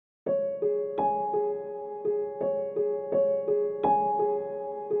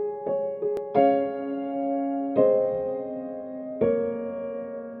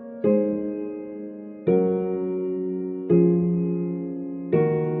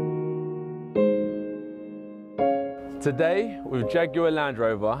Today, with Jaguar Land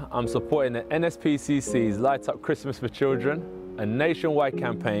Rover, I'm supporting the NSPCC's Light Up Christmas for Children, a nationwide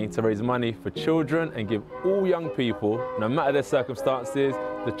campaign to raise money for children and give all young people, no matter their circumstances,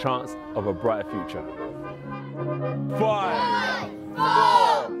 the chance of a brighter future. 5,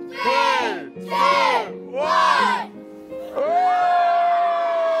 4, 3, 2, 1!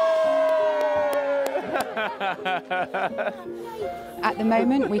 At the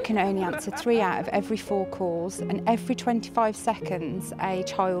moment, we can only answer 3 out of every 4 calls, and every 25 seconds a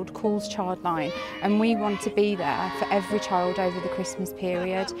child calls Childline, and we want to be there for every child over the Christmas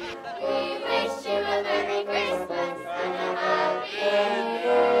period. We wish you a Merry Christmas and a Happy New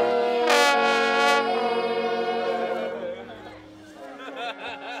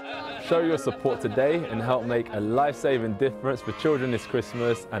Year. Show your support today and help make a life-saving difference for children this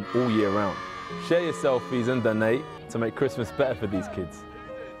Christmas and all year round. Share your selfies and donate to make Christmas better for these kids.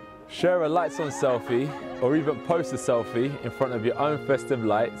 Share a lights on selfie or even post a selfie in front of your own festive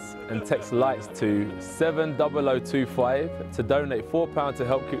lights and text lights to 70025 to donate £4 to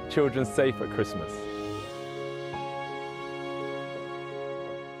help keep children safe at Christmas.